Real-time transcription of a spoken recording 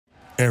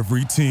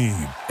Every team,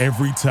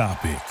 every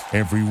topic,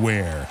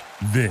 everywhere.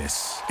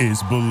 This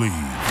is Believe.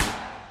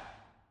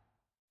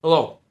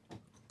 Hello,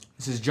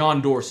 this is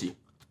John Dorsey.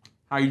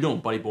 How you doing,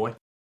 buddy boy?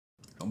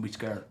 Don't be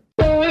scared.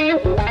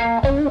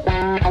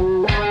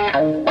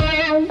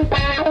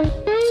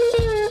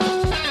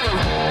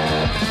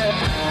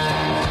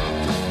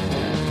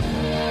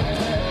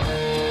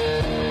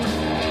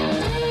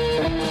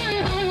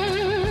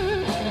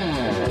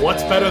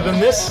 What's better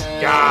than this?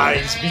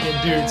 Guys being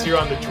dudes here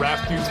on the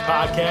Draft Dudes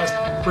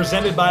podcast,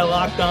 presented by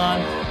Locked On.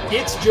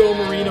 It's Joe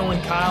Marino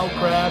and Kyle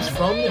Krabs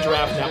from the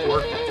Draft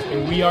Network,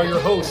 and we are your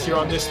hosts here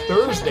on this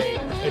Thursday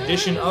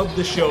edition of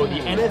the show. The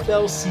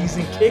NFL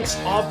season kicks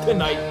off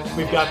tonight.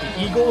 We've got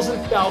the Eagles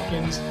and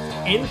Falcons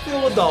in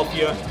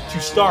Philadelphia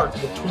to start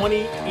the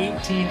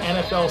 2018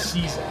 NFL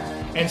season.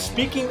 And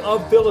speaking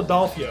of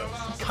Philadelphia,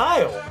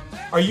 Kyle,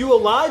 are you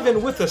alive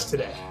and with us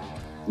today?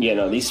 Yeah,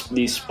 no,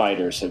 these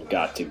spiders have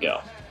got to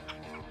go.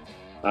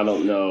 I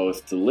don't know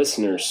if the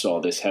listeners saw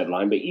this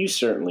headline, but you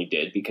certainly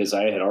did because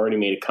I had already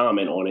made a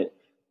comment on it,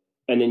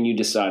 and then you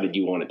decided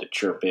you wanted to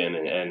chirp in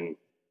and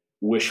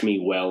wish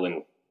me well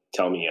and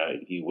tell me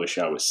you wish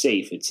I was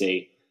safe. It's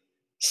a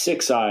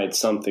six-eyed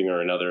something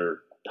or another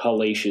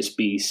hellacious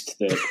beast,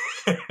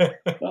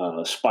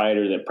 that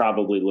spider that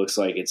probably looks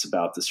like it's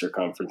about the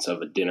circumference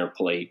of a dinner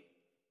plate,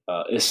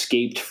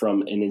 escaped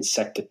from an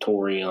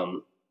insectatorium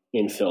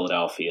in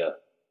Philadelphia.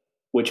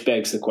 Which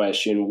begs the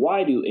question,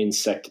 why do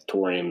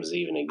insectatoriums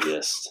even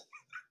exist?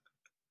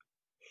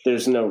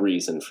 There's no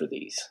reason for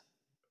these.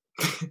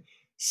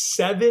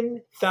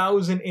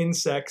 7,000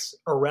 insects,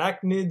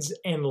 arachnids,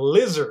 and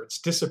lizards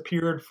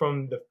disappeared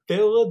from the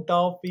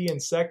Philadelphia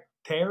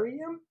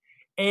Insectarium.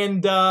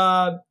 And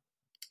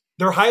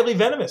they're highly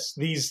venomous,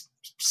 these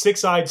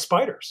six-eyed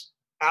spiders.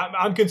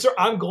 I'm concerned.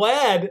 I'm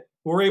glad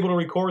we're able to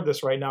record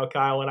this right now,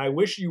 Kyle, and I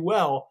wish you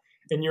well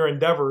in your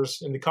endeavors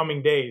in the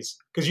coming days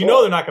because you know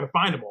they're not going to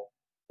find them all.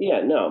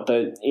 Yeah, no,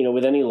 but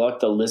with any luck,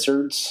 the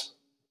lizards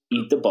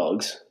eat the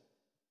bugs,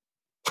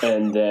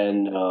 and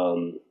then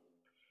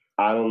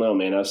I don't know,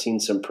 man. I've seen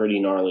some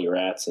pretty gnarly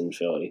rats in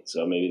Philly,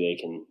 so maybe they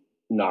can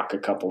knock a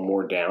couple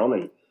more down.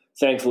 And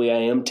thankfully, I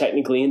am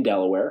technically in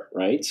Delaware,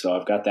 right? So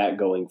I've got that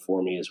going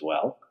for me as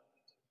well.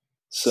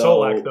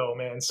 Solak, though,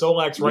 man,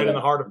 Solak's right in the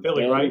heart of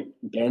Philly, right?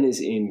 Ben is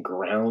in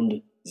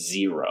ground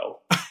zero,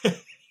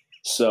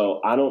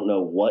 so I don't know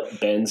what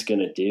Ben's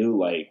gonna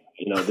do.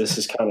 This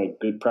is kind of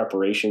good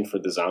preparation for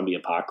the zombie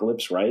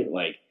apocalypse, right?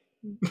 Like,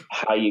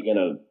 how you going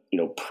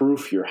to,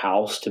 proof your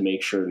house to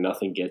make sure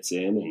nothing gets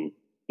in and,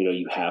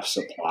 you have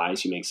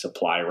supplies, you make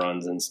supply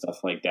runs and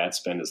stuff like that,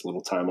 spend as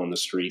little time on the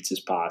streets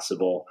as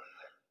possible.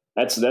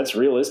 That's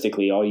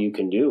realistically all you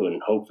can do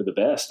and hope for the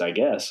best, I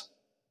guess.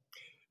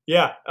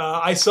 Yeah.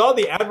 I saw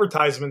the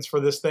advertisements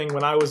for this thing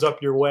when I was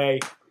up your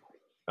way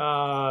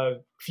a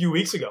few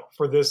weeks ago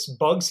for this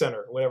bug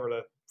center, whatever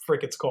the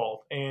frick it's called.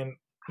 And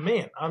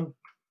man,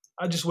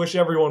 I just wish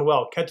everyone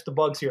well. Catch the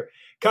bugs here.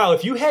 Kyle,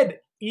 if you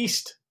head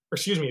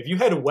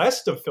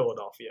west of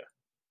Philadelphia,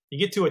 you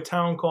get to a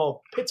town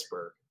called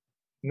Pittsburgh.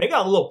 And they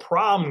got a little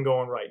problem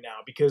going right now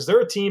because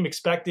they're a team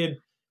expected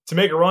to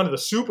make a run to the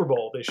Super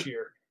Bowl this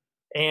year.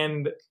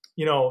 And,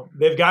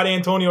 they've got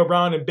Antonio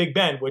Brown and Big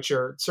Ben, which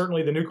are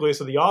certainly the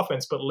nucleus of the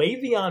offense, but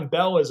Le'Veon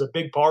Bell is a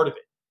big part of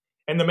it.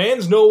 And the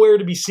man's nowhere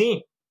to be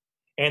seen.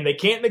 And they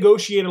can't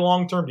negotiate a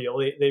long-term deal.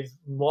 They've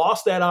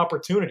lost that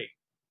opportunity.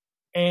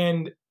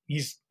 And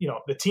he's,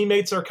 the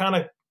teammates are kind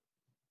of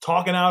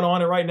talking out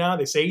on it right now.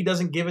 They say he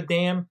doesn't give a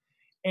damn.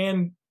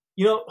 And,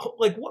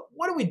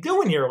 what are we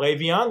doing here,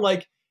 Le'Veon?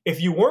 Like,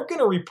 if you weren't going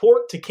to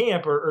report to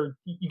camp, or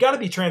you got to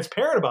be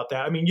transparent about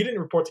that. I mean, you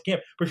didn't report to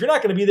camp, but if you're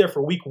not going to be there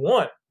for week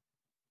one,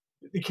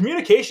 the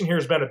communication here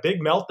has been a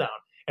big meltdown.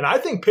 And I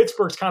think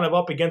Pittsburgh's kind of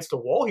up against the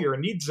wall here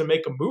and needs to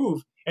make a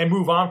move and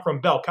move on from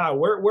Bell. Kyle,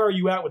 where are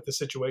you at with the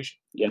situation?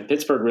 Yeah,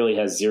 Pittsburgh really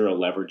has zero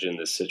leverage in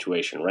this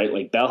situation, right?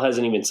 Like, Bell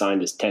hasn't even signed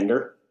his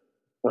tender.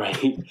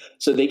 Right.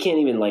 So they can't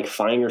even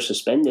fine or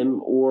suspend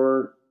him,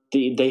 or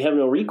they have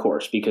no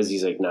recourse because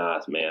he's like, nah,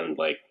 man,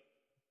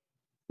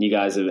 you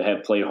guys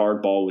have played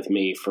hardball with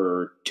me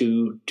for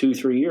 3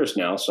 years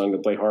now. So I'm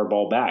going to play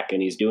hardball back.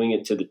 And he's doing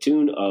it to the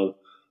tune of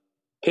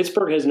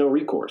Pittsburgh has no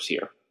recourse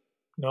here.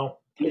 No.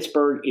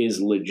 Pittsburgh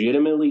is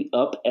legitimately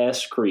up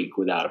S Creek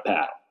without a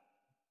paddle.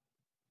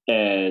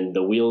 And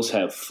the wheels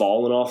have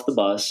fallen off the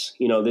bus.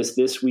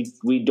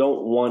 We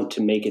don't want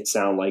to make it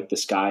sound like the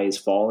sky is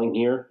falling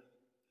here.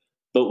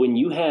 But when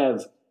you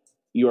have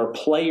your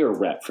player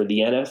rep for the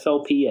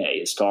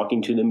NFLPA is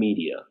talking to the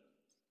media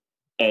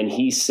and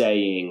he's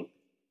saying,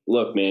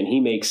 look, man, he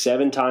makes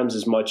 7 times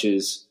as much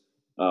as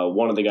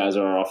one of the guys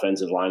on our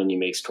offensive line and he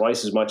makes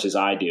twice as much as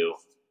I do.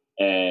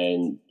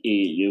 And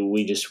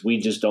we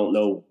just don't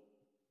know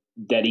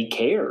that he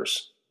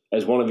cares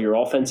as one of your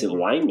offensive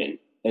linemen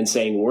and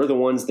saying we're the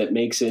ones that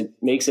makes it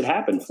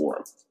happen for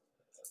him.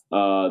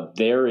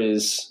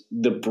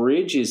 The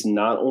bridge is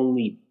not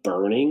only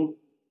burning,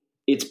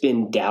 it's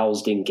been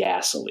doused in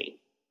gasoline.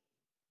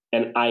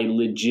 And I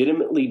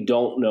legitimately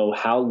don't know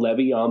how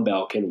Le'Veon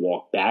Bell can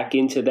walk back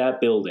into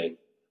that building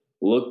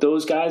look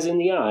those guys in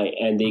the eye,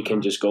 and they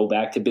can just go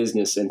back to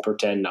business and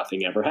pretend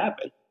nothing ever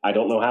happened. I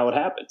don't know how it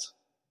happens.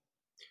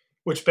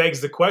 Which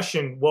begs the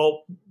question,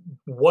 well,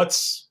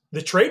 what's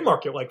the trade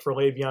market like for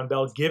Le'Veon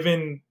Bell,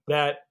 given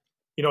that,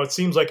 it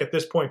seems like at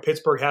this point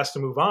Pittsburgh has to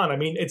move on. I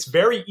mean, it's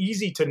very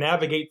easy to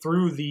navigate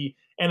through the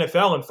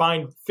NFL and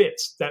find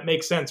fits that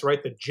make sense,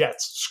 right? The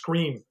Jets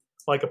scream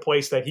like a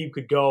place that he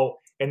could go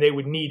and they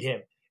would need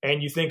him.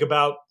 And you think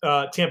about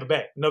Tampa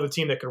Bay, another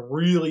team that could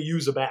really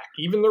use a back.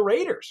 Even the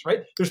Raiders,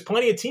 right? There's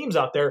plenty of teams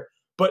out there.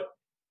 But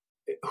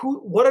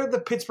what are the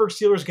Pittsburgh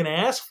Steelers going to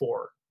ask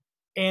for?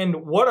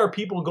 And what are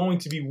people going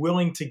to be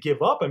willing to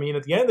give up? I mean,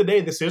 at the end of the day,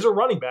 this is a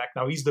running back.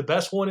 Now, he's the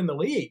best one in the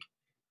league.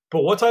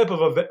 But what type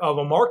of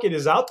a market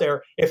is out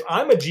there? If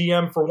I'm a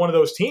GM for one of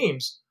those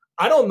teams,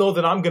 I don't know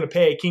that I'm going to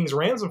pay a king's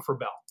ransom for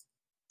Bell.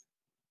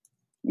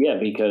 Yeah,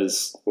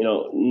 because,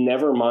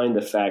 never mind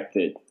the fact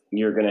that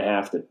you're going to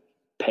have to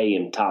pay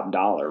him top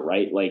dollar,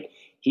 right? Like,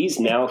 he's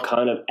now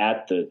kind of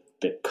at the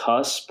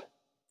cusp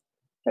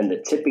and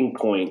the tipping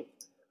point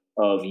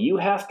of you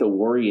have to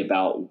worry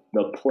about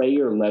the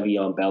player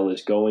Le'Veon Bell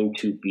is going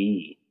to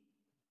be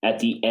at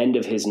the end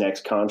of his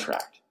next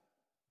contract,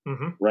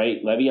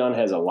 right? Le'Veon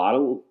has a lot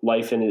of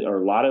life in it, or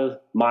a lot of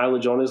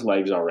mileage on his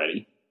legs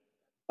already.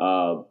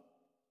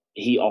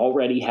 He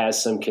already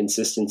has some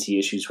consistency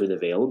issues with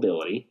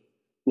availability.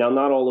 Now,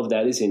 not all of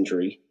that is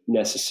injury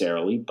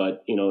necessarily,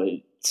 but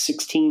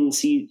 16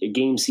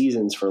 game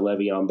seasons for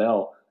Le'Veon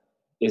Bell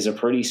is a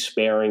pretty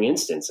sparing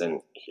instance.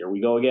 And here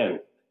we go again.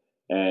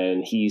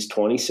 And he's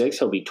 26.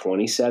 He'll be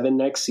 27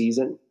 next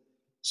season.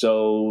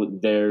 So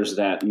there's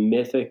that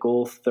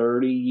mythical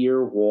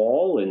 30-year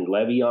wall, and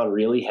Le'Veon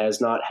really has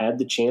not had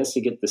the chance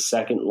to get the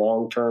second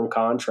long-term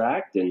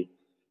contract, and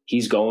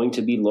he's going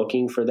to be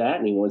looking for that,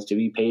 and he wants to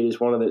be paid as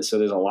one of the. So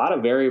there's a lot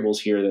of variables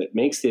here that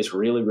makes this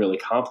really, really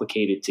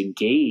complicated to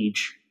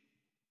gauge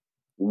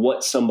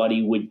what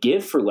somebody would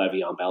give for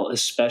Le'Veon Bell,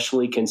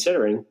 especially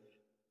considering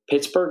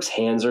Pittsburgh's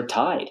hands are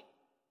tied.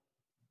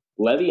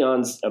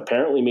 Le'Veon's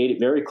apparently made it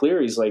very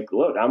clear. He's like,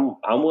 look, I'm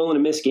willing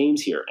to miss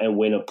games here. And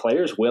when a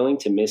player's willing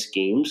to miss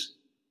games,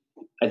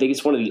 I think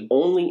it's one of the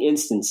only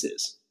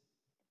instances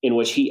in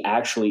which he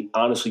actually,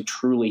 honestly,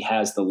 truly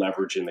has the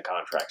leverage in the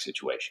contract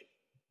situation.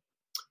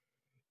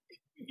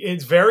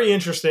 It's very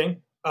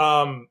interesting.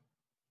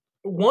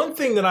 One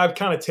thing that I've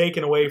kind of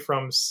taken away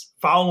from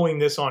following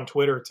this on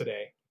Twitter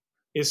today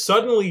is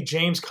suddenly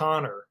James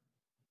Conner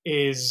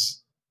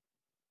is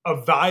a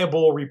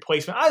viable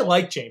replacement. I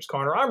like James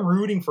Conner. I'm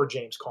rooting for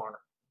James Conner.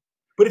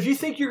 But if you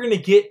think you're going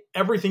to get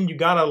everything you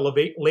got out of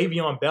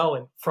Le'Veon Bell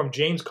and from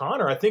James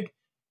Conner, I think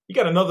you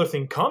got another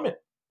thing coming.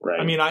 Right.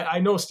 I mean, I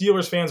know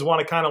Steelers fans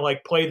want to kind of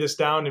like play this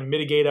down and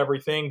mitigate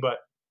everything, but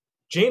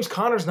James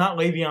Conner's not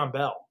Le'Veon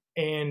Bell.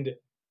 And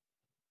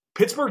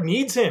Pittsburgh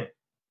needs him.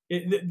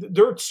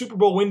 Their Super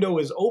Bowl window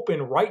is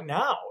open right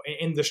now.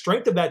 And the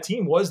strength of that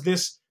team was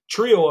this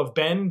trio of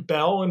Ben,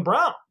 Bell, and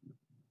Brown.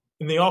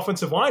 And the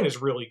offensive line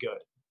is really good.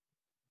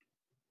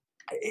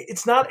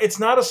 It's not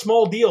a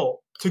small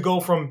deal to go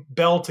from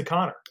Bell to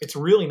Conner. It's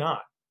really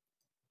not.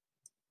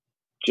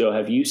 Joe,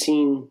 have you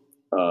seen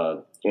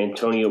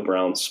Antonio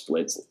Brown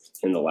splits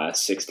in the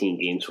last 16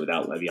 games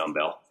without Le'Veon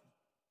Bell?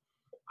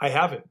 I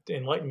haven't.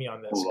 Enlighten me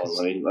on this. Hold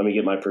on, let me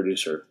get my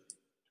producer.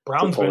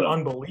 Brown's been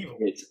unbelievable.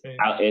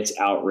 It's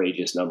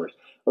outrageous numbers.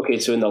 Okay,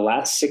 so in the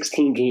last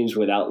 16 games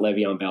without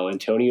Le'Veon Bell,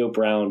 Antonio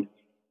Brown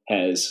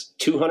has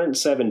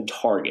 207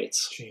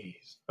 targets. Jeez.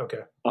 Okay.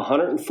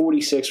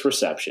 146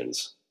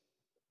 receptions,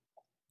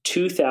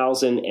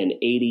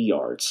 2,080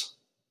 yards,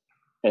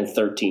 and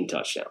 13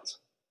 touchdowns.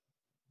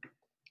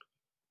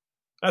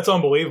 That's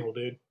unbelievable,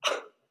 dude.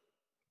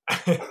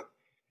 I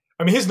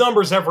mean, his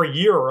numbers every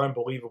year are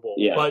unbelievable.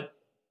 Yeah. But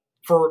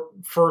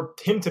for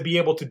him to be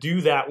able to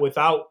do that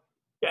without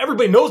 –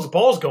 everybody knows the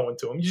ball's going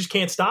to him. You just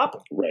can't stop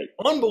him. Right.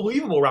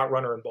 Unbelievable route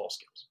runner and ball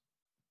skills.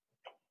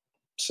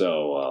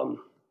 So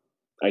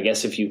I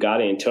guess if you've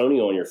got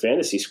Antonio on your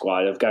fantasy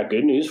squad, I've got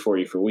good news for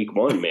you for week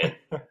 1, man.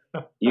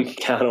 You can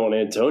count on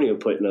Antonio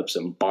putting up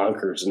some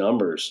bonkers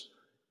numbers.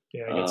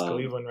 Yeah, against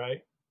Cleveland,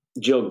 right?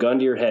 Joe, gun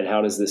to your head,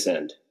 how does this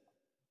end?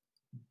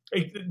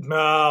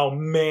 Oh,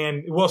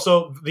 man. Well,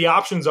 so the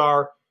options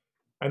are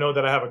 – I know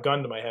that I have a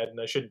gun to my head and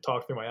I shouldn't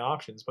talk through my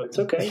options. But it's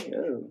okay.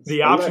 Yeah,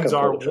 the options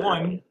are,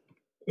 one –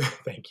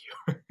 thank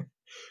you.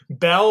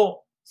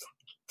 Bell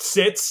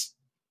sits.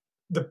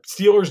 The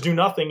Steelers do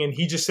nothing, and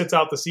he just sits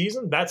out the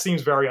season. That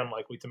seems very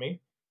unlikely to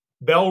me.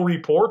 Bell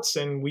reports,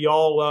 and we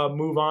all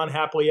move on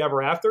happily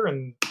ever after,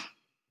 and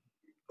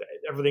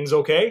everything's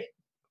okay.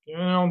 I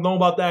don't know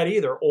about that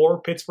either.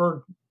 Or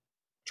Pittsburgh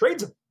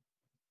trades him.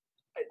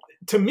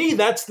 To me,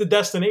 that's the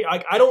destination.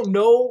 I don't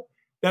know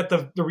that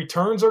the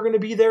returns are going to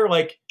be there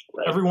like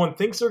everyone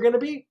thinks they're going to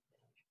be.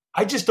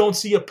 I just don't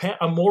see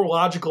a more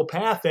logical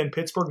path than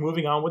Pittsburgh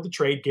moving on with the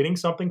trade, getting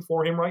something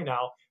for him right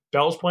now.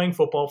 Bell's playing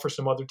football for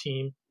some other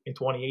team in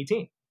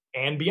 2018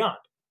 and beyond.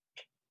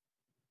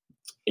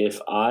 If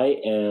I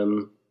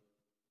am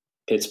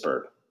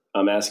Pittsburgh,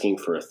 I'm asking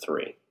for a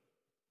 3.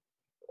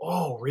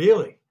 Oh,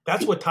 really?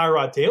 That's what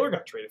Tyrod Taylor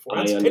got traded for.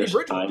 That's Teddy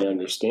Bridgewater. I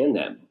understand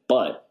that.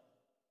 But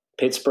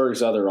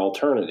Pittsburgh's other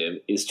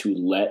alternative is to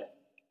let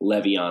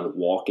Le'Veon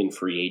walk in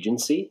free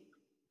agency,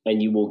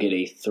 and you will get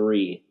a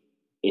 3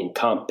 in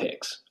comp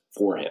picks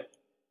for him.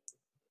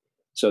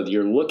 So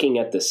you're looking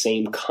at the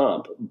same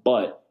comp,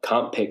 but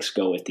comp picks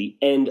go at the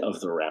end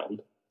of the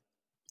round.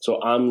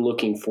 So I'm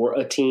looking for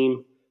a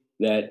team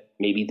that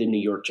maybe the New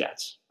York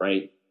Jets,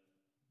 right?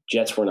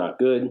 Jets were not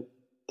good.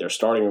 They're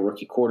starting a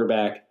rookie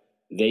quarterback.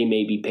 They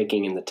may be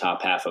picking in the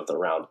top half of the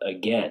round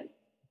again.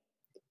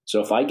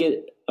 So if I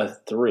get a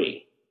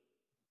 3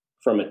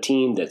 from a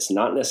team that's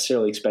not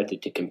necessarily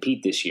expected to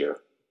compete this year,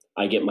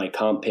 I get my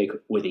comp pick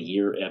with a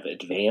year of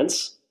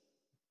advance,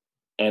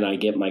 and I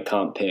get my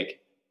comp pick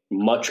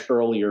much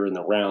earlier in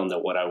the round than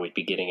what I would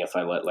be getting if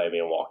I let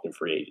Le'Veon walk in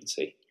free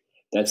agency.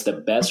 That's the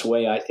best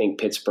way I think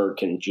Pittsburgh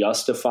can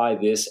justify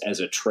this as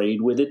a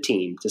trade with a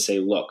team to say,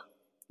 look,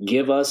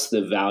 give us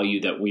the value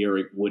that we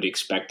would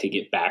expect to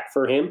get back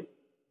for him,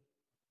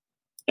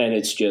 and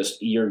it's just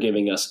you're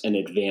giving us an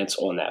advance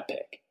on that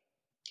pick.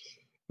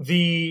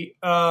 The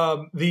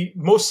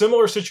most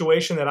similar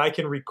situation that I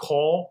can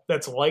recall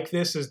that's like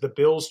this is the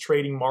Bills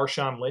trading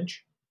Marshawn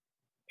Lynch.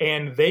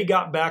 And they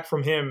got back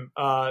from him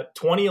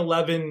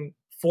 2011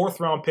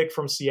 4th-round pick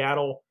from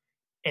Seattle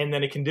and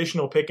then a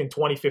conditional pick in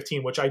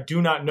 2015, which I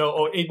do not know.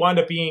 Oh, it wound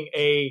up being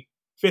a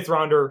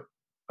 5th-rounder,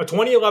 a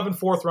 2011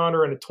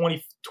 4th-rounder and a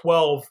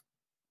 2012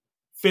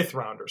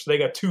 5th-rounder. So they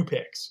got 2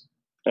 picks.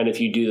 And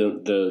if you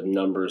do the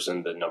numbers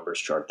and the numbers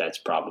chart, that's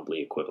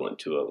probably equivalent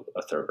to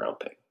a 3rd-round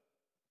pick.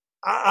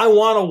 I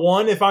want a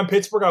 1. If I'm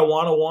Pittsburgh, I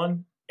want a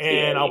 1.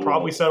 And I'll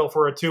probably settle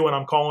for a 2, and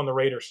I'm calling the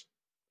Raiders.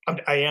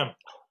 I am.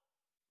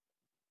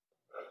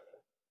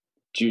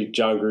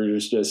 John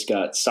Gruder's just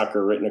got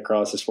sucker written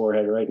across his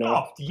forehead right now.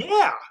 Oh,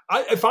 yeah.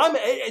 If I'm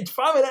an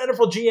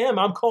NFL GM,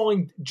 I'm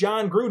calling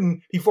John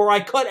Gruden before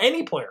I cut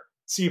any player.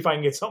 See if I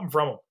can get something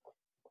from him.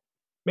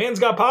 Man's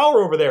got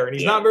power over there, and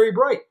he's not very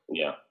bright.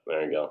 Yeah,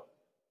 there you go.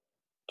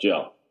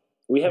 Joe,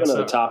 we have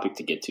another topic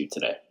to get to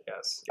today.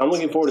 Yes. I'm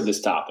looking forward to this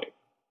topic.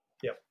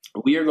 Yep.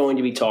 We are going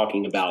to be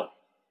talking about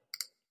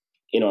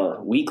in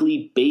our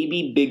weekly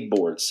Baby Big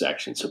Board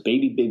section. So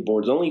Baby Big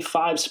Board's only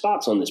 5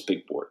 spots on this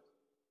big board.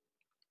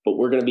 But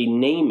we're going to be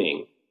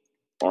naming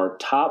our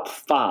top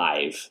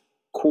 5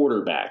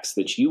 quarterbacks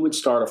that you would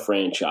start a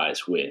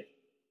franchise with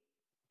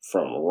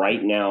from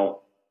right now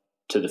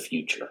to the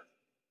future.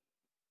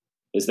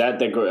 Did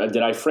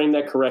I frame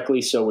that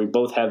correctly? So we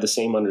both have the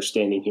same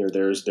understanding here.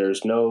 This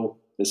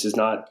is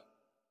not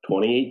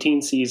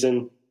 2018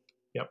 season.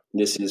 Yep.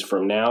 This is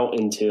from now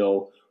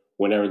until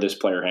whenever this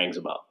player hangs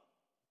them up.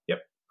 Yep.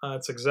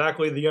 That's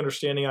exactly the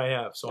understanding I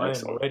have. So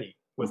Excellent. I am ready.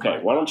 Okay,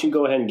 why don't you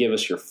go ahead and give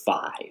us your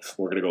 5?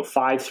 We're going to go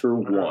 5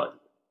 through 1.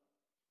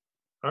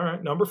 All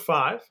right, number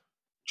 5,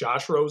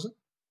 Josh Rosen.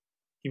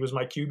 He was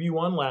my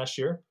QB1 last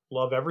year.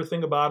 Love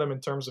everything about him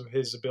in terms of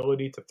his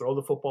ability to throw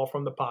the football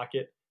from the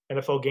pocket.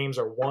 NFL games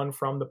are won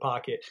from the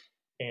pocket,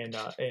 and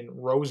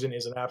Rosen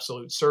is an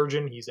absolute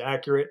surgeon. He's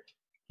accurate.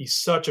 He's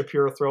such a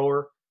pure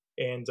thrower,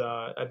 and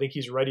I think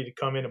he's ready to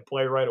come in and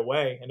play right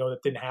away. I know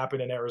that didn't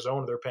happen in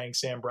Arizona. They're paying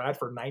Sam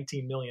Bradford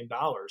 $19 million.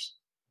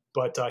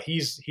 But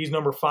he's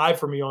number 5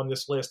 for me on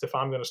this list if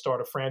I'm going to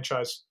start a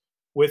franchise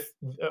with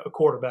a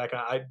quarterback.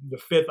 The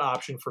 5th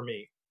option for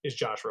me is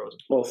Josh Rosen.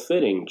 Well,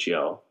 fitting,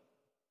 Joe.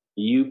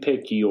 You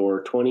picked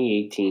your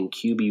 2018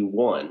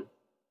 QB1.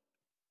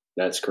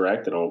 That's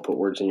correct. I don't want to put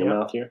words in your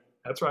mouth here.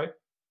 That's right.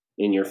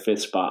 In your 5th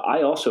spot.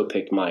 I also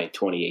picked my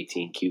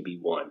 2018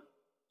 QB1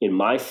 in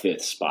my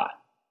 5th spot.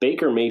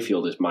 Baker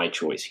Mayfield is my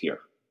choice here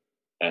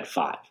at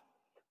 5.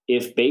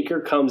 If Baker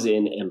comes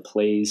in and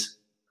plays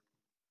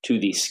to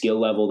the skill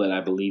level that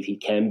I believe he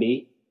can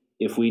be,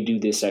 if we do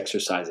this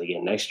exercise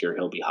again next year,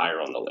 he'll be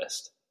higher on the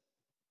list.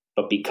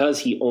 But because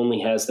he only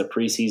has the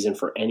preseason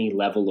for any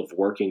level of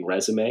working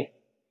resume,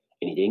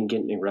 and he didn't get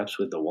any reps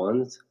with the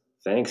ones,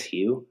 thanks,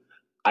 Hugh,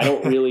 I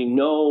don't really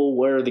know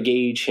where to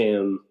gauge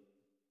him,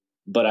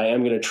 but I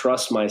am going to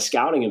trust my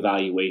scouting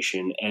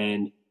evaluation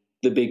and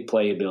the big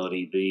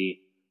playability, the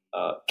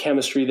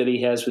chemistry that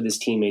he has with his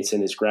teammates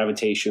and his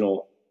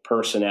gravitational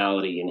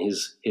personality and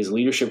his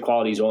leadership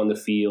qualities on the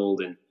field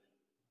and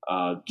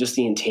just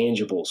the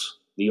intangibles,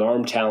 the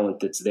arm talent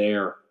that's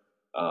there,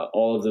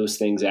 all of those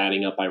things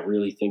adding up. I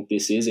really think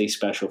this is a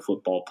special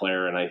football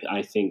player, and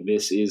I think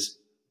this is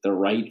the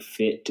right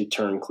fit to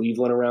turn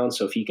Cleveland around.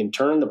 So if he can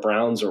turn the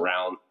Browns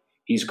around,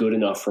 he's good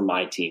enough for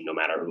my team, no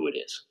matter who it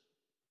is.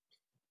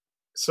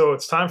 So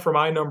it's time for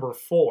my number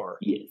 4.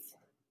 Yes.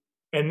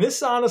 And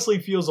this honestly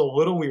feels a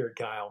little weird,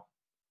 Kyle,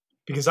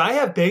 because I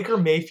have Baker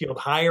Mayfield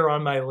higher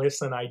on my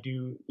list than I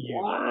do you.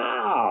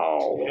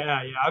 Wow.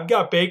 Yeah. I've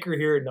got Baker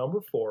here at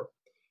number 4.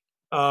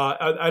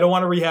 I don't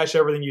want to rehash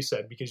everything you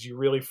said because you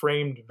really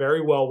framed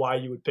very well why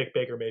you would pick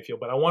Baker Mayfield.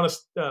 But I want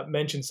to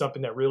mention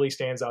something that really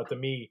stands out to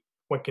me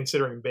when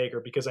considering Baker,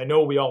 because I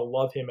know we all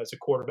love him as a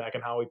quarterback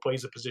and how he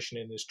plays the position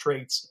and his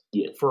traits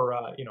for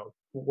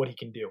what he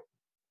can do.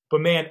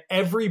 But man,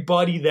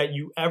 everybody that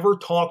you ever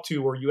talk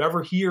to or you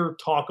ever hear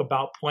talk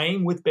about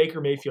playing with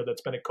Baker Mayfield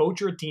that's been a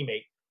coach or a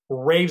teammate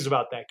raves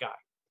about that guy.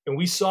 And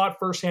we saw it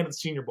firsthand at the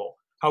Senior Bowl,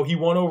 how he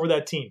won over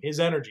that team, his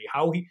energy,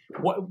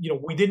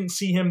 we didn't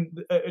see him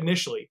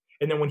initially.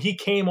 And then when he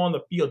came on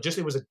the field,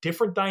 it was a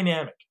different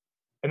dynamic.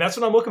 And that's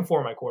what I'm looking for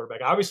in my quarterback.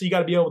 Obviously, you got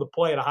to be able to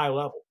play at a high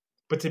level.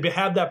 But to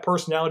have that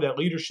personality, that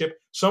leadership,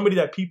 somebody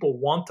that people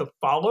want to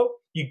follow,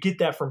 you get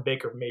that from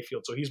Baker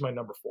Mayfield. So he's my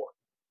number 4.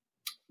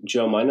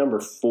 Joe, my number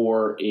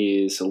 4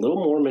 is a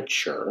little more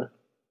mature.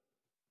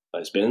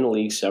 He's been in the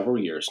league several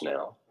years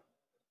now.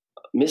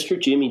 Mr.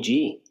 Jimmy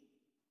G.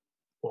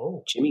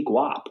 Whoa. Jimmy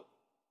Guap.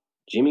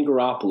 Jimmy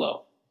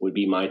Garoppolo would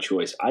be my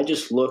choice. I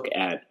just look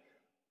at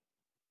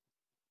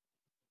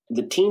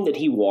the team that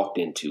he walked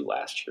into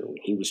last year when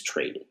he was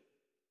traded.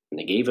 And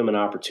they gave him an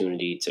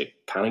opportunity to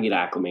kind of get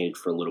acclimated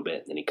for a little bit.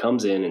 And then he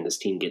comes in and this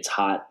team gets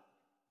hot.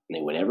 And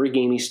they win every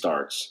game he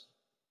starts.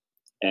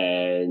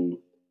 And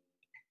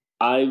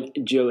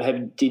Joe,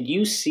 did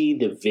you see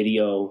the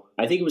video?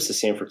 I think it was the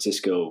San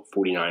Francisco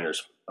 49ers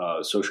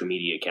social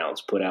media accounts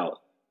put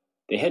out.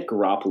 They had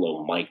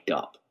Garoppolo mic'd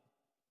up.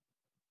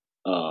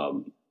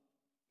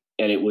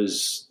 And it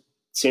was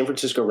San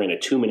Francisco ran a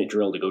 2-minute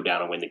drill to go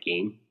down and win the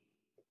game.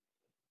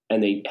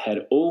 And they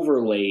had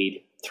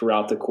overlaid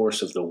throughout the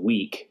course of the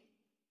week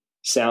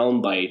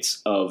sound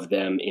bites of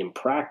them in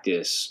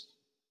practice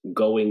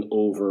going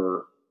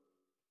over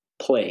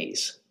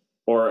plays.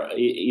 Or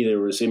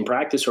either it was in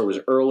practice or it was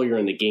earlier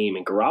in the game.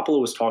 And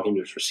Garoppolo was talking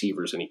to his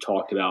receivers and he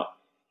talked about,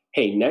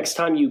 hey, next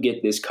time you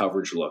get this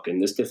coverage look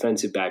and this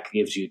defensive back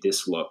gives you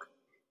this look,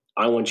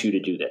 I want you to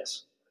do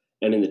this.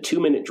 And in the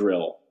 2-minute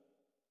drill,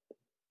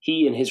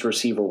 he and his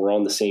receiver were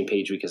on the same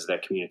page because of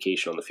that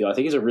communication on the field. I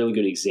think it's a really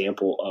good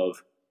example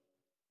of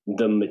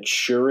the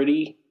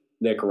maturity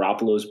that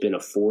Garoppolo's been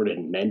afforded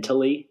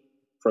mentally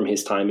from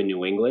his time in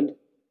New England,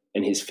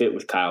 and his fit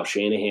with Kyle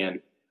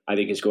Shanahan, I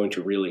think, is going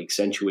to really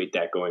accentuate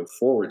that going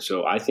forward.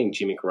 So I think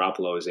Jimmy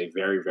Garoppolo is a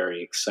very,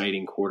 very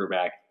exciting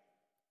quarterback.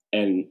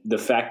 And the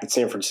fact that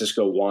San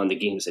Francisco won the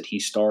games that he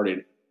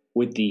started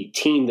with the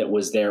team that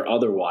was there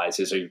otherwise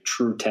is a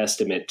true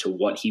testament to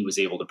what he was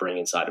able to bring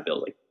inside a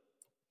building.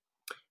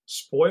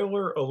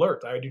 Spoiler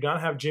alert, I do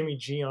not have Jimmy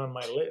G on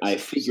my list. I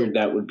figured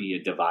that would be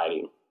a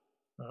dividing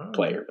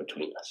player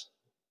between us.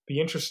 Be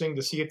interesting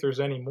to see if there's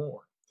any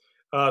more.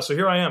 So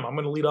here I am. I'm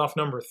going to lead off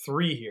number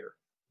 3 here.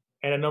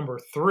 And at number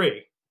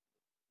 3,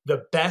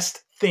 the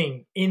best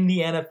thing in the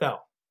NFL,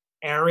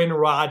 Aaron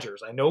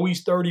Rodgers. I know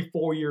he's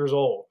 34 years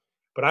old,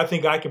 but I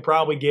think I can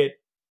probably get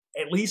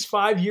at least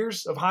 5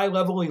 years of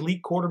high-level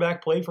elite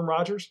quarterback play from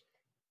Rodgers.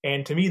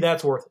 And to me,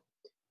 that's worth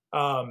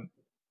it.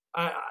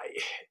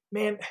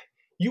 Man,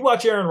 you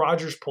watch Aaron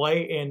Rodgers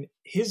play, and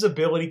his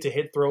ability to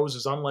hit throws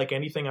is unlike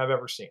anything I've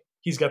ever seen.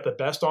 He's got the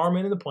best arm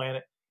in the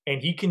planet,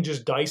 and he can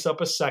just dice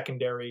up a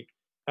secondary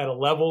at a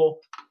level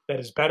that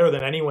is better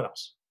than anyone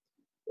else.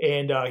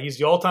 And he's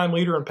the all-time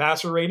leader in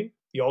passer rating,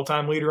 the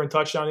all-time leader in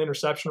touchdown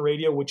interception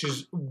ratio, which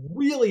is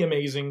really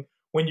amazing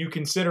when you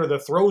consider the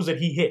throws that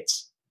he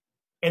hits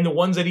and the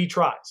ones that he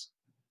tries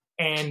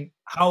and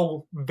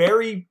how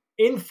very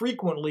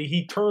infrequently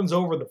he turns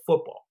over the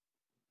football.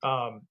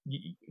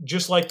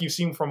 Just like you've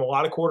seen from a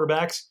lot of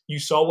quarterbacks, you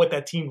saw what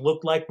that team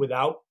looked like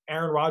without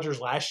Aaron Rodgers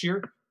last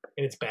year,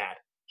 and it's bad.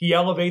 He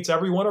elevates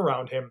everyone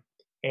around him,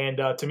 and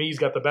to me, he's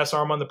got the best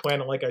arm on the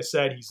planet. Like I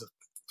said, he's a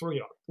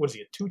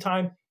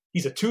two-time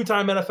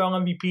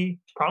NFL MVP.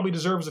 Probably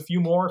deserves a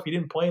few more if he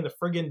didn't play in the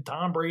friggin'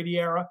 Tom Brady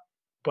era.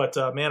 But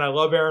man, I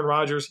love Aaron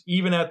Rodgers.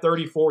 Even at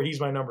 34, he's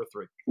my number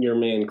 3. Your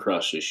man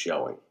crush is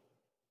showing.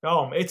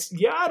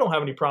 I don't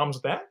have any problems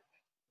with that.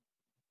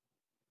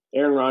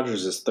 Aaron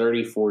Rodgers is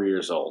 34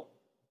 years old.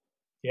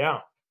 Yeah.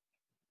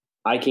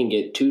 I can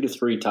get 2 to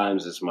 3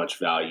 times as much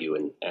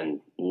value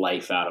and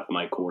life out of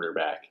my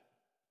quarterback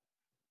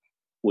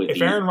with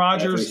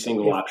every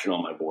single option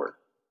on my board.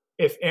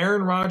 If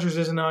Aaron Rodgers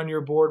isn't on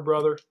your board,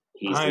 brother,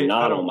 he's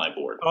not on my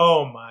board.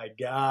 Oh, my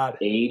God.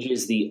 Age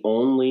is the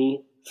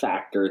only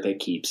factor that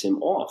keeps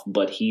him off,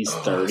 but he's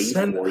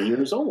 34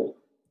 years old.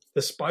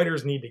 The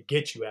Spiders need to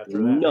get you after that.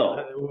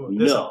 No.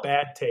 This is a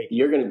bad take.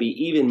 You're going to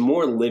be even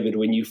more livid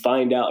when you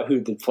find out who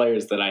the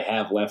players that I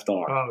have left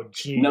are. Oh,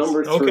 geez.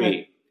 Number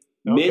 3,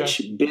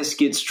 Mitch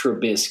Biscuits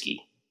Trubisky.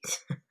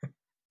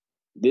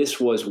 This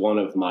was one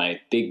of my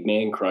big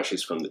man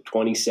crushes from the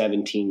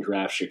 2017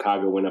 draft.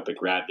 Chicago went up and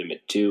grabbed him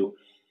at 2.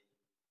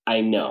 I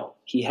know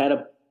he had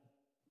a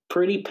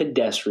pretty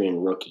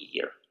pedestrian rookie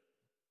year.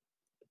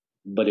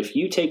 But if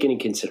you take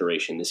into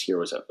consideration this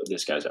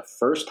guy's a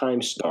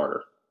first-time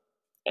starter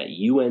at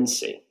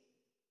UNC,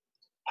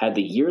 had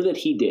the year that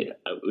he did,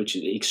 which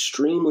is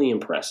extremely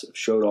impressive,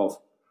 showed off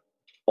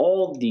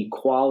all the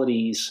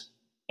qualities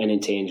and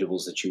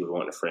intangibles that you would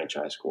want in a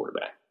franchise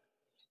quarterback.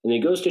 And he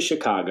goes to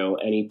Chicago,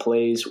 and he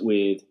plays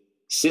with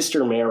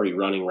Sister Mary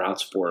running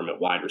routes for him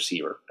at wide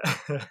receiver.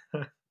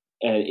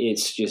 And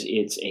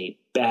it's a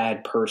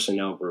bad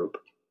personnel group.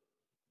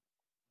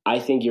 I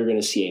think you're going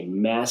to see a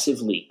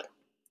massive leap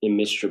in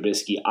Mitch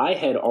Trubisky. I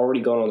had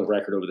already gone on the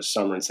record over the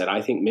summer and said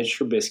I think Mitch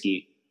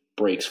Trubisky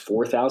breaks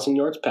 4,000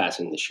 yards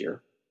passing this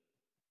year,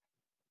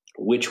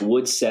 which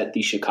would set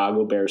the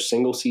Chicago Bears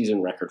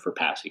single-season record for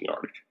passing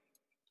yardage.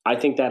 I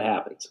think that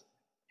happens.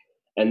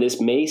 And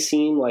this may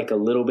seem like a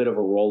little bit of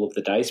a roll of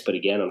the dice, but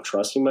again, I'm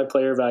trusting my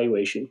player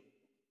evaluation.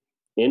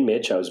 In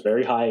Mitch, I was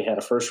very high, had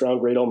a first-round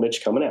grade on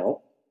Mitch coming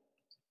out.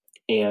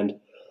 And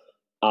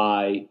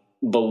I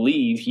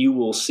believe you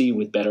will see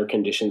with better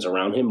conditions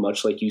around him,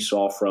 much like you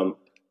saw from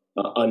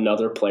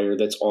another player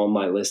that's on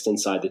my list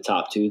inside the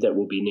top 2 that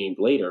will be named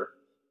later.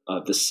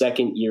 The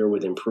second year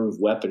with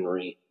improved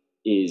weaponry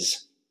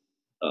is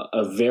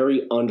a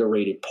very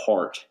underrated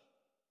part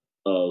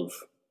of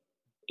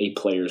a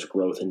player's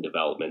growth and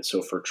development.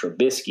 So for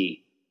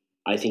Trubisky,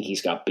 I think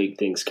he's got big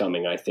things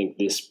coming. I think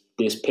this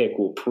pick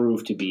will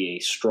prove to be a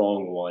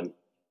strong one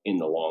in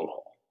the long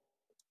haul.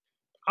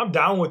 I'm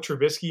down with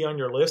Trubisky on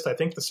your list. I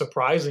think the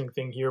surprising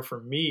thing here for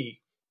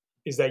me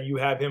is that you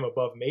have him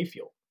above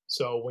Mayfield.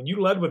 So when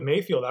you led with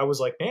Mayfield, I was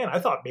like, man, I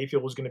thought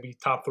Mayfield was going to be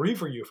top 3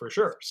 for you for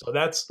sure. So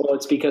that's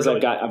it's because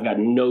really, I've got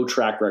no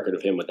track record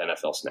of him with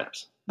NFL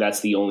snaps.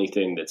 That's the only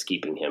thing that's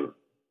keeping him.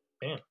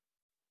 Man,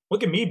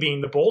 look at me being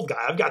the bold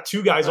guy. I've got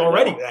 2 guys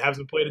already that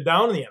haven't played it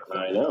down in the NFL.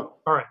 I know.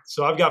 All right,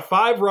 so I've got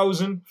 5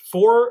 Rosen,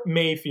 4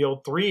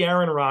 Mayfield, 3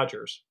 Aaron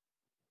Rodgers.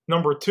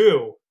 Number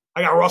 2,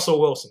 I got Russell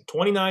Wilson,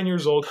 29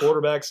 years old,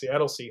 quarterback,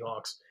 Seattle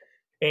Seahawks.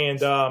 And,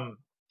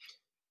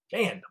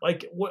 man,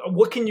 like,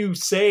 what can you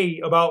say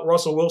about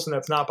Russell Wilson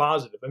that's not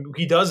positive? I mean,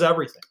 he does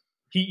everything.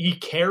 He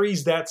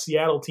carries that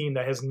Seattle team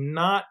that has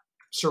not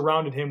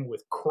surrounded him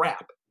with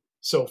crap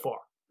so far.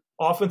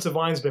 Offensive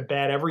line's been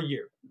bad every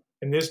year.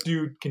 And this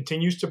dude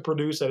continues to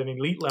produce at an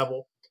elite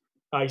level.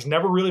 He's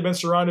never really been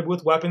surrounded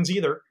with weapons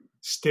either.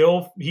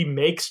 Still, he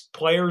makes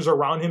players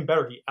around him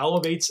better. He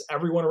elevates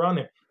everyone around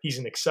him. He's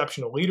an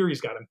exceptional leader.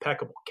 He's got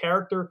impeccable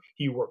character.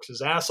 He works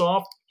his ass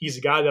off. He's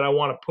a guy that I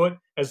want to put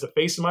as the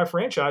face of my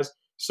franchise.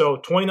 So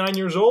 29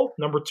 years old,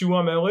 number 2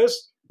 on my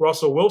list,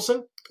 Russell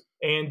Wilson.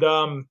 And,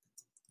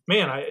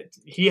 man,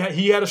 he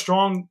had a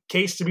strong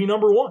case to be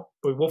number 1.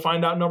 But we'll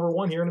find out number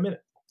 1 here in a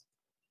minute.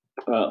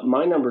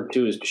 My number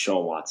 2 is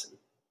Deshaun Watson.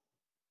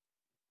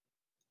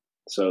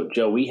 So,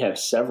 Joe, we have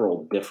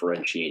several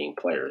differentiating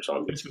players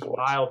on these boards. This is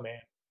wild, man.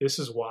 This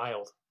is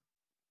wild.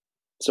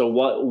 So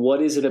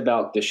what is it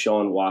about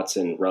Deshaun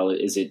Watson?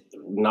 Is it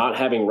not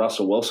having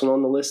Russell Wilson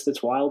on the list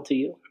that's wild to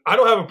you? I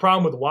don't have a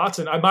problem with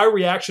Watson. My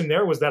reaction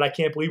there was that I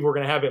can't believe we're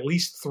going to have at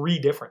least 3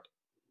 different.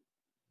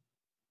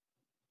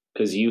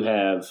 Because you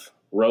have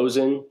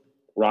Rosen,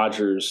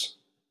 Rodgers,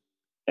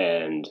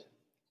 and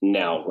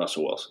now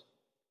Russell Wilson.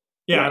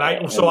 Yeah,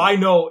 and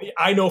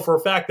I know for a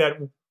fact that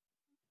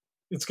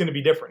it's going to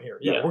be different here.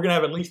 Yeah, we're going to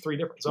have at least 3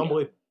 different. It's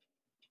unbelievable.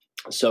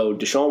 So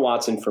Deshaun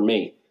Watson for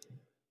me.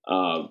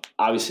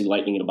 Obviously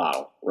lightning in a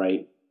bottle,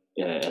 right?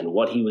 And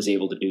what he was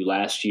able to do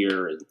last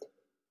year,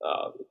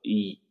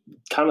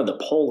 kind of the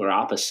polar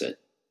opposite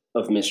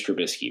of Mitch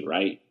Trubisky,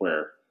 right?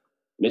 Where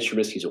Mitch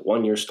Trubisky's a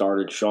 1-year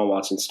starter. Deshaun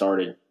Watson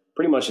started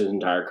pretty much his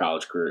entire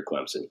college career at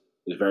Clemson.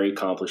 He's a very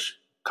accomplished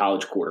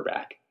college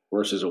quarterback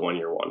versus a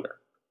 1-year wonder.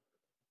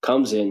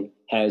 Comes in,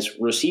 has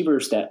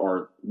receivers that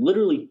are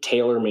literally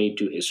tailor-made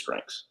to his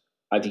strengths.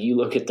 I think you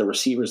look at the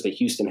receivers that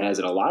Houston has,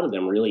 and a lot of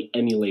them really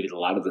emulated a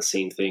lot of the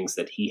same things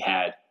that he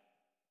had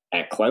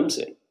at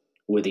Clemson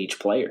with each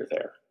player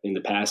there in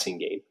the passing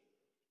game.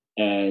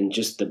 And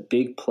just the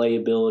big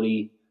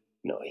playability,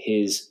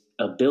 his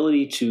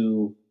ability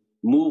to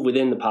move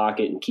within the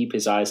pocket and keep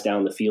his eyes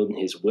down the field, and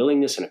his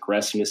willingness and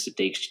aggressiveness to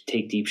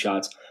take deep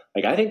shots.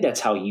 Like, I think that's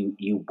how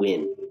you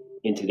win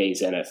in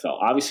today's NFL.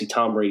 Obviously,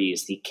 Tom Brady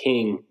is the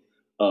king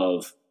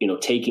of,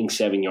 taking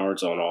 7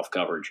 yards on off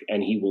coverage,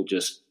 and he will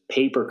just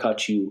paper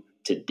cut you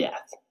to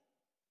death.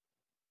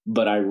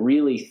 But I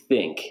really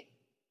think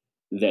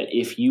that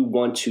if you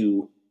want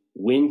to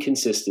win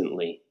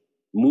consistently,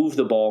 move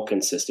the ball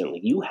consistently,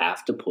 you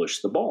have to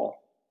push the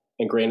ball.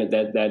 And granted,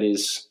 that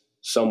is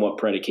somewhat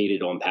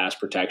predicated on pass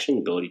protection,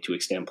 the ability to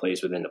extend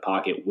plays within the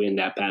pocket when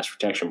that pass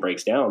protection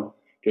breaks down.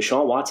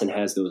 Deshaun Watson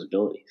has those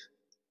abilities.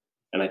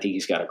 And I think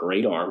he's got a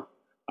great arm.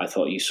 I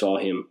thought you saw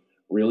him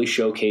really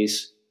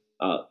showcase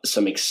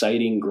some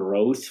exciting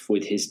growth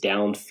with his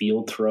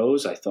downfield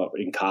throws. I thought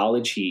in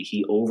college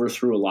he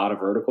overthrew a lot of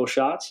vertical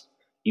shots.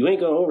 You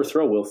ain't going to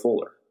overthrow Will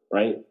Fuller,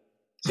 right?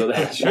 So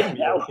that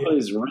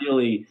was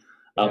really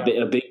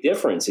a big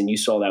difference. And you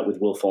saw that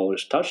with Will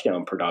Fuller's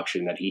touchdown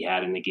production that he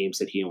had in the games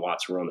that he and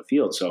Watson were on the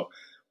field. So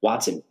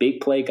Watson,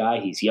 big play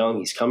guy. He's young.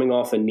 He's coming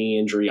off a knee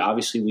injury.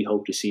 Obviously, we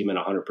hope to see him at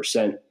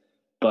 100%.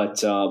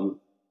 But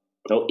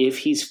if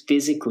he's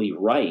physically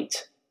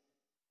right,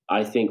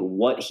 I think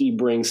what he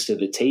brings to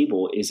the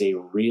table is a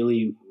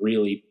really,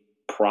 really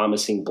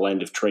promising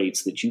blend of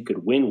traits that you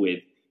could win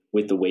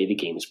with the way the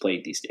game is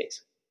played these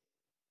days.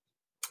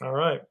 All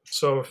right.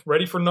 So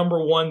ready for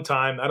number 1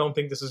 time. I don't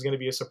think this is going to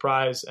be a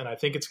surprise, and I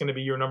think it's going to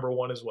be your number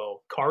 1 as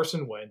well.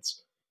 Carson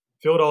Wentz,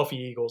 Philadelphia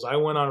Eagles. I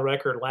went on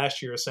record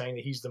last year saying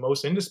that he's the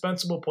most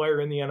indispensable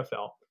player in the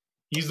NFL.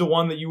 He's the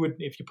one that you would,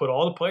 if you put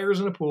all the players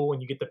in a pool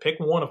and you get to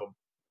pick one of them,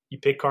 you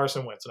pick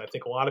Carson Wentz. And I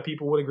think a lot of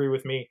people would agree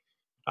with me.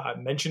 I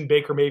mentioned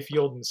Baker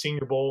Mayfield in the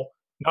Senior Bowl.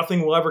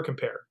 Nothing will ever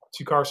compare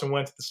to Carson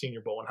Wentz at the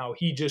Senior Bowl and how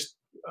he just,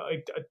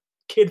 a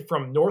kid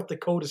from North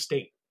Dakota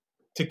State,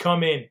 to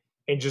come in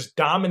and just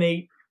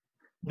dominate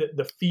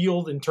the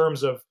field in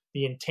terms of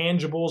the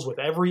intangibles with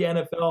every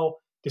NFL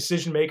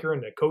decision maker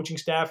and the coaching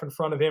staff in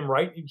front of him,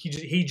 right?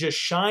 He just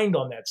shined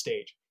on that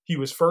stage. He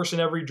was first in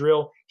every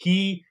drill.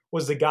 He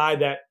was the guy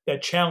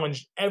that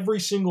challenged every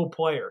single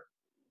player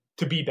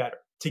to be better,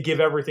 to give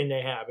everything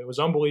they have. It was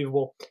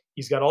unbelievable.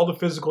 He's got all the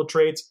physical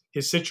traits.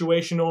 His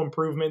situational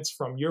improvements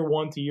from year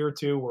 1 to year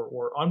 2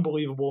 were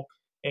unbelievable.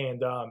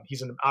 And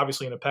he's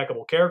obviously an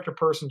impeccable character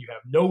person. You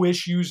have no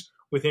issues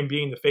with him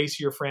being the face of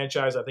your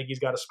franchise. I think he's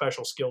got a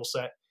special skill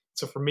set.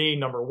 So for me,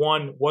 number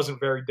 1 wasn't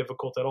very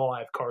difficult at all. I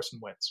have Carson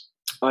Wentz.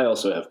 I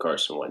also have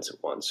Carson Wentz at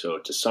 1. So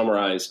to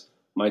summarize,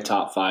 my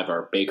top 5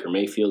 are Baker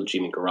Mayfield,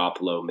 Jimmy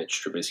Garoppolo,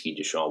 Mitch Trubisky,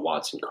 Deshaun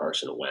Watson,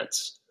 Carson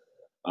Wentz.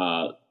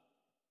 Kind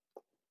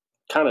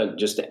of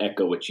just to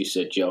echo what you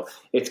said, Joe,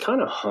 it's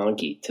kind of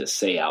honky to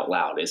say out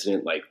loud, isn't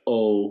it? Like,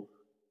 oh,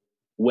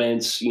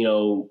 Wentz,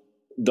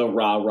 the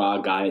rah-rah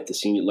guy at the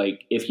senior.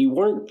 Like, if you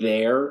weren't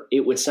there,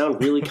 it would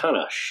sound really kind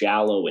of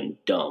shallow and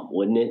dumb,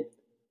 wouldn't it?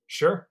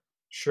 Sure.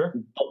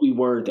 But we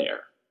were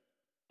there.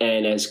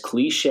 And as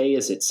cliche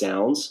as it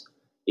sounds,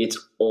 it's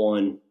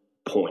on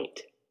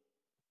point.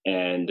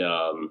 And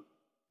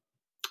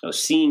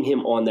seeing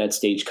him on that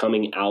stage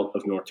coming out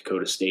of North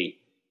Dakota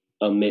State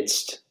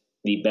amidst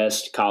the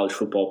best college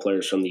football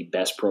players from the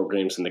best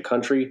programs in the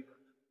country,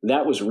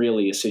 that was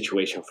really a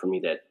situation for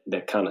me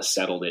that kind of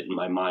settled it in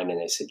my mind.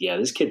 And I said, yeah,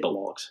 this kid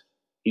belongs.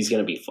 He's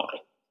going to be fine.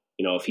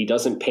 If he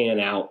doesn't pan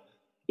out,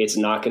 it's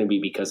not going to be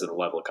because of the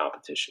level of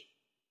competition.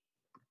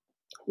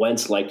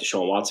 Wentz, like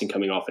Deshaun Watson,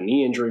 coming off a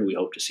knee injury. We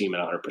hope to see him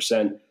at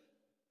 100%.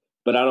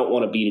 But I don't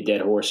want to beat a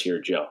dead horse here,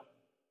 Joe.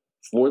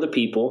 For the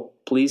people,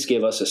 please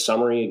give us a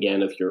summary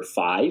again of your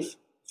 5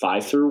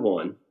 through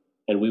 1,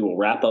 and we will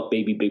wrap up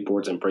Baby Big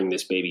Boards and bring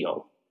this baby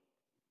home.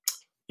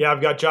 Yeah,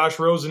 I've got Josh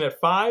Rosen at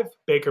 5,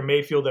 Baker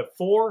Mayfield at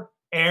 4,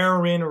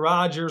 Aaron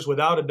Rodgers,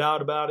 without a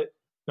doubt about it,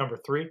 number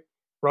 3,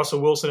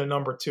 Russell Wilson at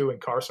number 2, and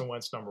Carson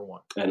Wentz number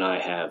 1. And I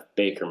have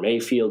Baker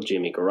Mayfield,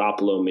 Jimmy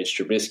Garoppolo, Mitch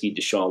Trubisky,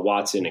 Deshaun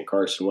Watson, and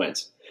Carson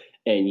Wentz.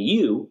 And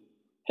you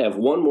have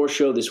one more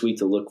show this week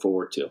to look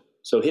forward to.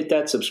 So hit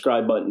that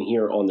subscribe button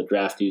here on the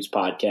Draft Dudes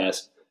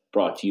podcast,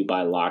 brought to you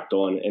by Locked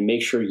On, and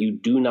make sure you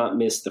do not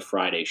miss the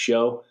Friday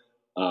show.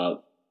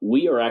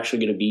 We are actually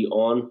going to be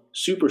on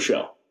Super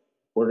Show.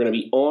 We're going to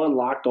be on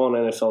Locked On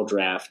NFL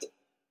Draft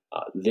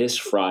this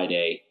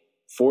Friday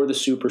for the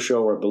Super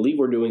Show. I believe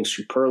we're doing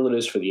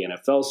superlatives for the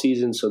NFL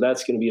season, so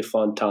that's going to be a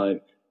fun time.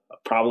 I'm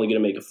probably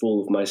going to make a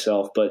fool of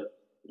myself, but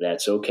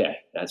that's okay.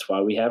 That's why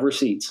we have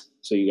receipts,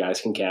 so you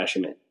guys can cash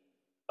them in.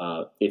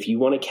 If you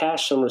want to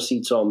cash some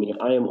receipts on me,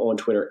 I am on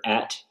Twitter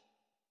at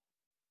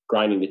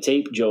Grinding the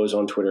Tape. Joe is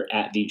on Twitter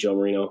at the Joe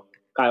Marino.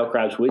 Kyle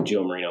Krabs with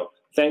Joe Marino.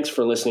 Thanks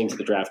for listening to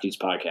the Draft Dudes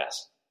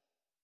podcast.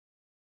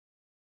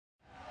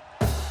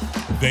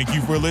 Thank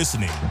you for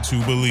listening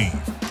to Believe.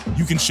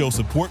 You can show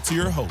support to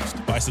your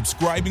host by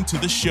subscribing to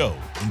the show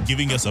and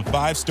giving us a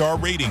 5-star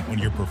rating on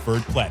your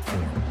preferred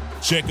platform.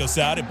 Check us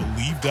out at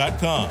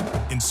Believe.com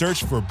and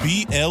search for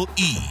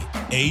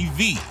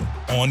BLEAV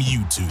on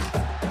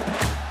YouTube.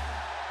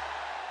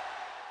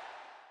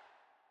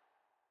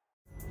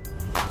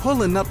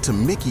 Pulling up to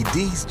Mickey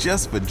D's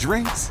just for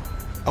drinks?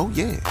 Oh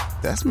yeah,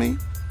 that's me.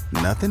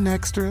 Nothing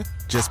extra,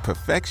 just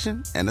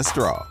perfection and a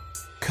straw.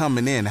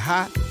 Coming in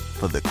hot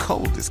for the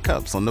coldest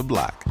cups on the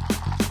block.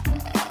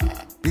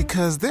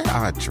 Because there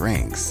are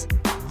drinks.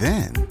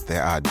 Then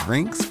there are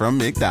drinks from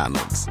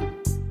McDonald's.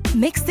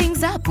 Mix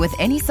things up with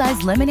any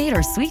size lemonade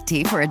or sweet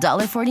tea for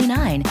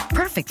 $1.49.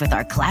 Perfect with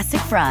our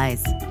classic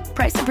fries.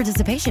 Price and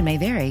participation may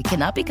vary.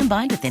 Cannot be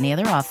combined with any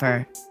other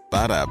offer.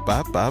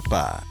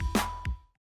 Ba-da-ba-ba-ba.